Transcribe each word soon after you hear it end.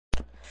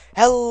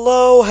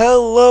Hello,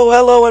 hello,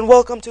 hello, and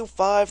welcome to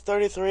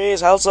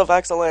 533's House of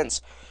Excellence.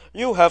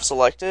 You have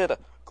selected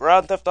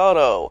Grand Theft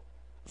Auto,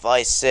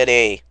 Vice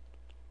City,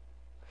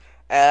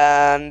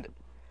 and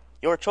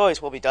your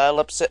choice will be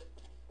dial-up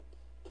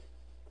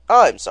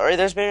I'm sorry,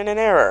 there's been an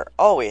error.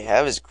 All we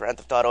have is Grand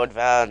Theft Auto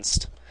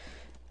Advanced.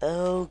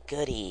 Oh,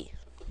 goody.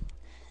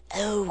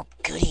 Oh,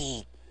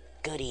 goody,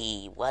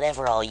 goody.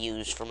 Whatever I'll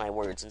use for my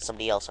words, and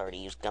somebody else already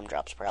used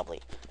gumdrops, probably.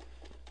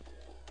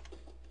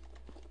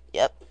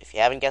 Yep, if you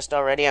haven't guessed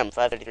already, I'm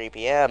 5:33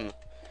 p.m.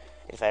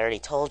 If I already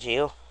told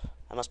you,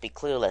 I must be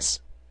clueless.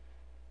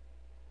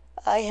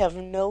 I have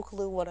no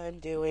clue what I'm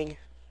doing.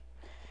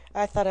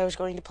 I thought I was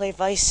going to play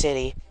Vice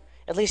City.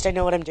 At least I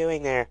know what I'm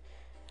doing there.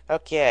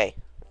 Okay,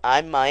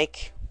 I'm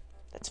Mike.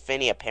 That's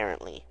Vinny,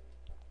 apparently.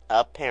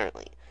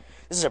 Apparently.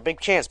 This is our big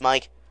chance,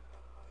 Mike.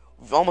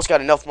 We've almost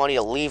got enough money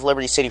to leave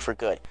Liberty City for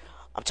good.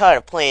 I'm tired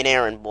of playing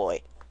errand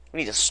boy. We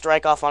need to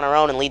strike off on our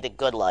own and lead the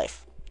good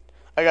life.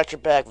 I got your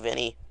back,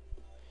 Vinny.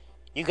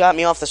 You got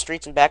me off the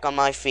streets and back on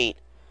my feet.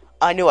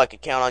 I knew I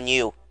could count on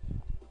you.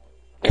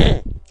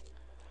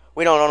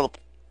 We don't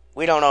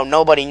owe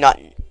nobody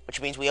nothing,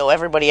 which means we owe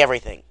everybody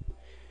everything.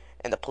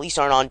 And the police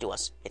aren't on to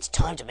us. It's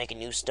time to make a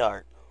new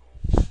start.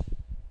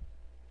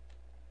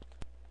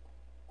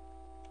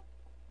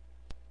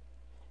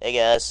 Hey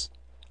guys,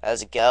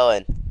 how's it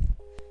going?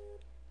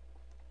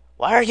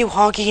 Why are you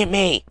honking at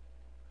me?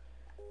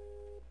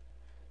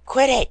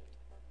 Quit it!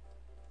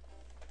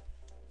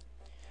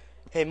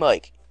 Hey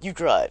Mike, you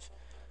drive.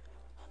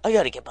 I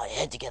gotta get my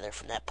head together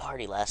from that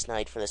party last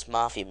night for this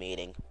mafia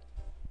meeting.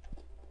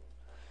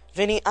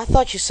 Vinny, I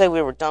thought you said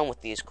we were done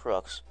with these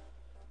crooks.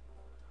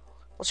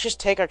 Let's just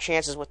take our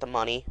chances with the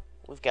money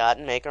we've got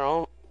and make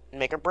our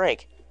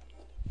break.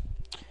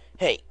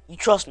 Hey, you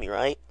trust me,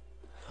 right?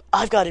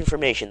 I've got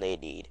information they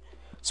need.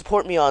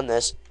 Support me on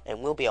this,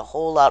 and we'll be a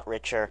whole lot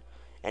richer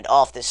and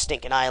off this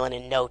stinking island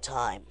in no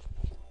time.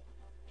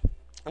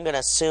 I'm gonna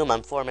assume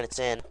I'm 4 minutes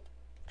in,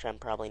 which I'm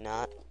probably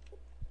not.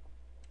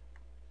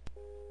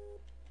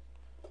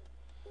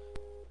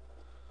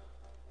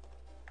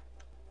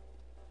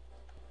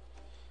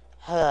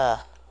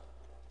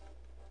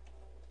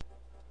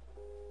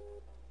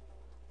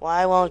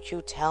 Why won't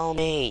you tell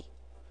me?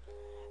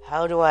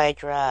 How do I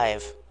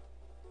drive?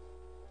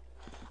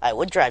 I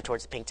would drive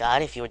towards the pink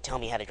dot if you would tell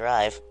me how to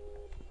drive.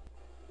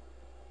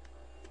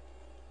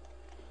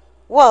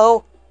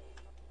 Whoa!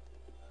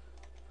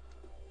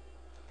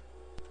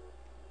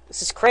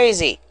 This is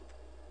crazy.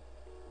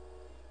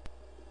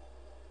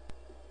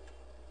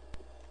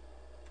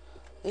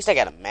 At least I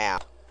got a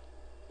map.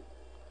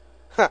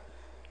 Huh.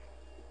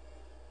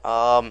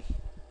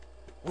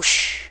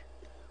 Whoosh.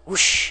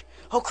 Whoosh.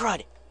 Oh,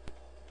 crud.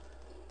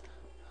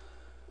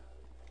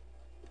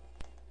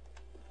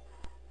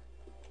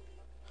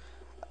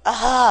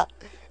 Aha!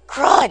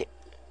 Crud!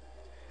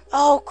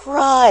 Oh,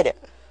 crud!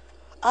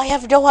 I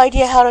have no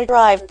idea how to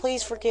drive.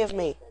 Please forgive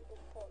me.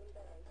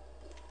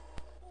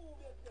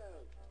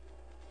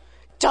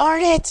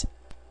 Darn it!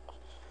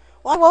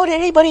 Why won't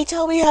anybody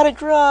tell me how to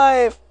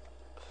drive?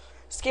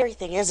 Scary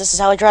thing is, this is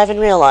how I drive in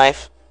real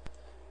life.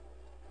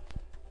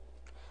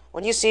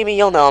 When you see me,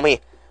 you'll know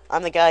me.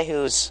 I'm the guy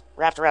who's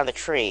wrapped around the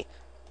tree.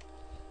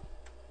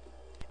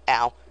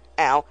 Ow.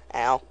 Ow.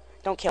 Ow.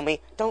 Don't kill me.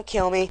 Don't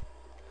kill me.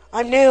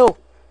 I'm new.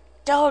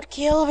 Don't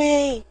kill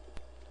me.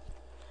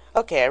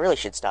 Okay, I really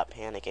should stop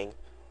panicking.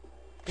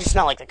 It's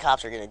not like the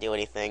cops are gonna do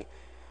anything.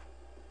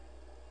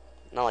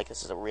 Not like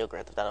this is a real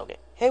Grand Theft Auto game.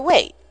 Hey,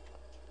 wait.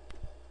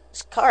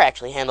 This car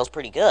actually handles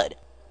pretty good.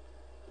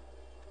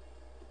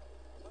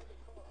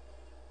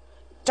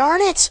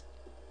 Darn it!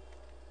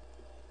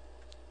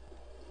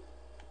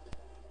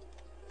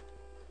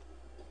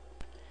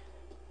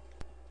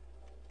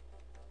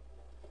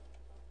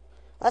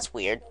 That's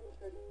weird.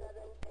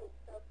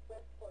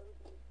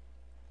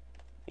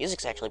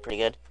 Music's actually pretty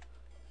good.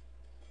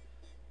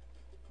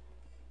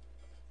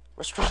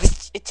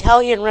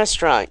 Italian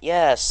restaurant,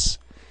 yes.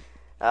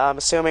 I'm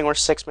assuming we're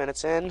 6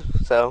 minutes in,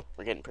 so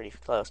we're getting pretty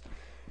close.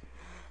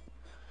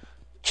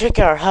 Check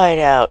our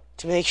hideout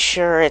to make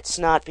sure it's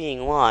not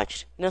being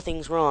watched.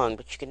 Nothing's wrong,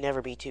 but you can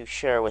never be too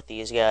sure with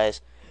these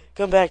guys.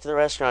 Come back to the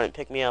restaurant and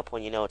pick me up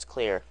when you know it's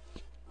clear.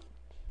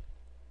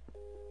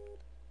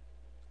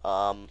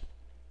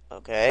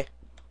 Okay.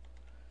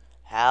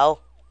 How?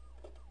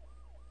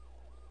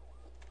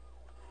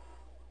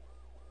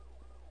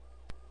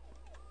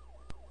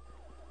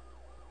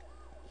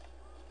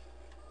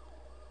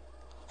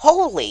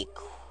 Holy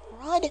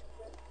crud!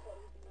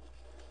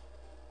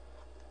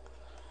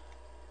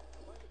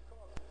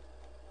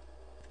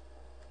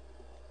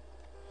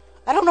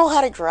 I don't know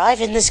how to drive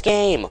in this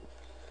game. Can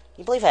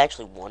you believe I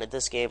actually wanted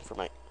this game for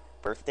my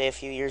birthday a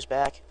few years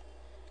back?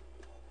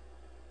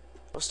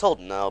 I was told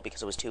no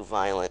because it was too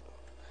violent.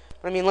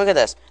 But I mean, look at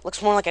this. It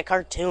looks more like a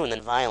cartoon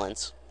than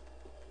violence.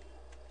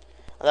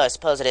 Although I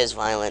suppose it is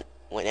violent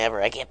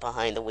whenever I get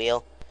behind the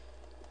wheel.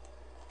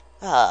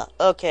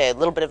 Okay, a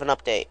little bit of an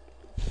update.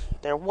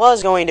 There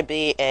was going to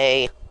be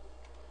a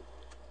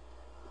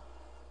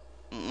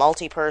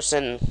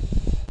multi-person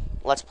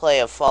Let's Play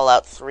of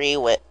Fallout 3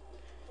 with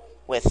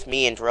with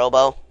me and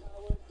Drobo.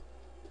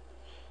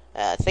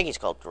 I think he's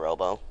called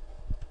Drobo.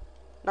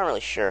 Not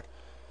really sure.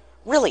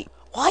 Really?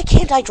 Why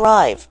can't I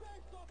drive?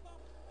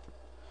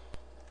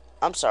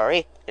 I'm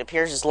sorry. It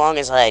appears as long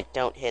as I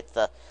don't hit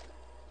the...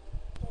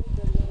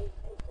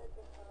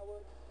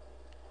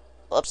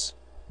 Whoops.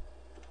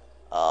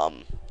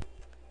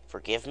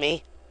 Forgive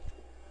me?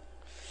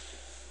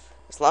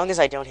 As long as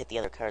I don't hit the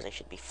other cars, I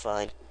should be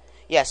fine.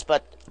 Yes,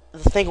 but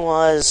the thing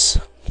was...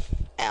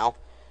 Ow.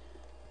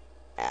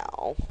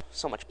 Ow.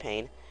 So much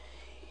pain.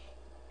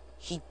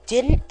 He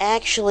didn't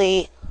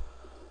actually...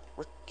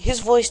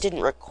 His voice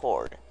didn't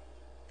record.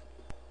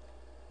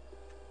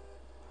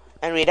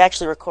 And we'd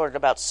actually recorded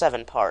about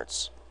 7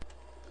 parts.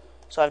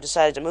 So I've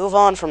decided to move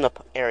on from the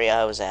area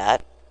I was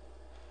at.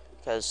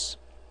 Because...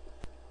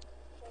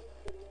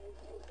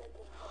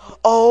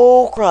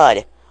 Oh,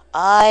 crud.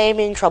 I'm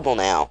in trouble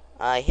now.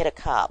 I hit a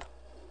cop.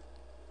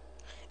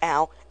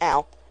 Ow,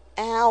 ow,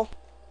 ow.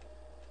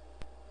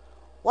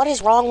 What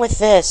is wrong with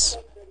this?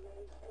 You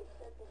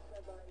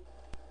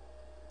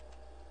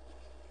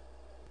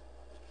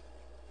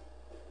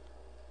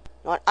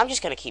know what? I'm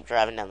just gonna keep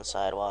driving down the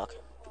sidewalk.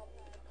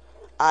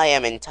 I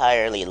am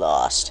entirely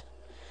lost.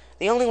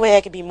 The only way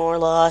I could be more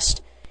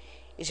lost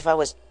is if I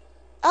was...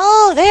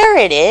 Oh, there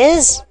it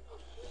is!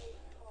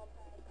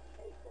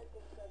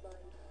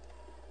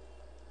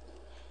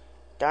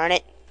 Darn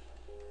it.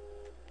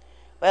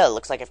 Well, it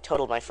looks like I've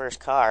totaled my first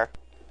car.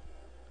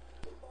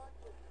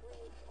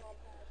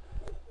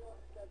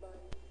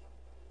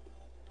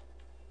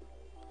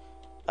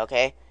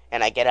 Okay,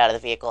 and I get out of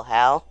the vehicle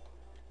how?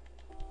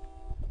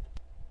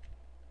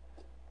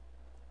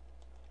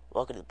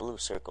 Welcome to the blue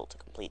circle to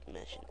complete the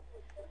mission.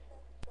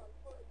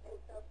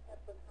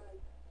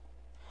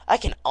 I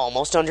can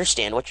almost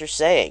understand what you're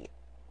saying.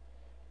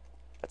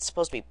 That's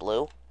supposed to be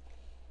blue.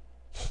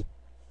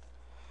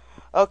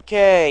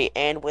 Okay,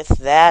 and with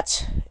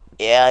that,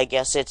 yeah, I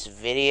guess it's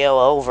video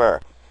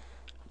over.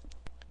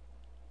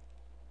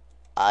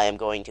 I am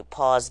going to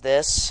pause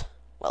this.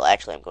 Well,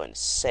 actually, I'm going to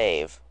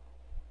save.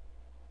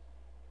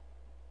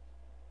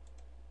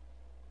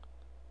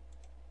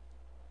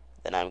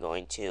 Then I'm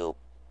going to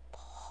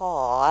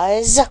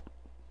pause.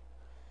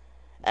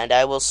 And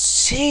I will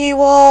see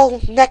you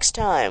all next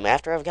time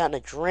after I've gotten a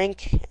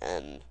drink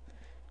and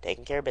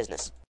taken care of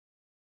business.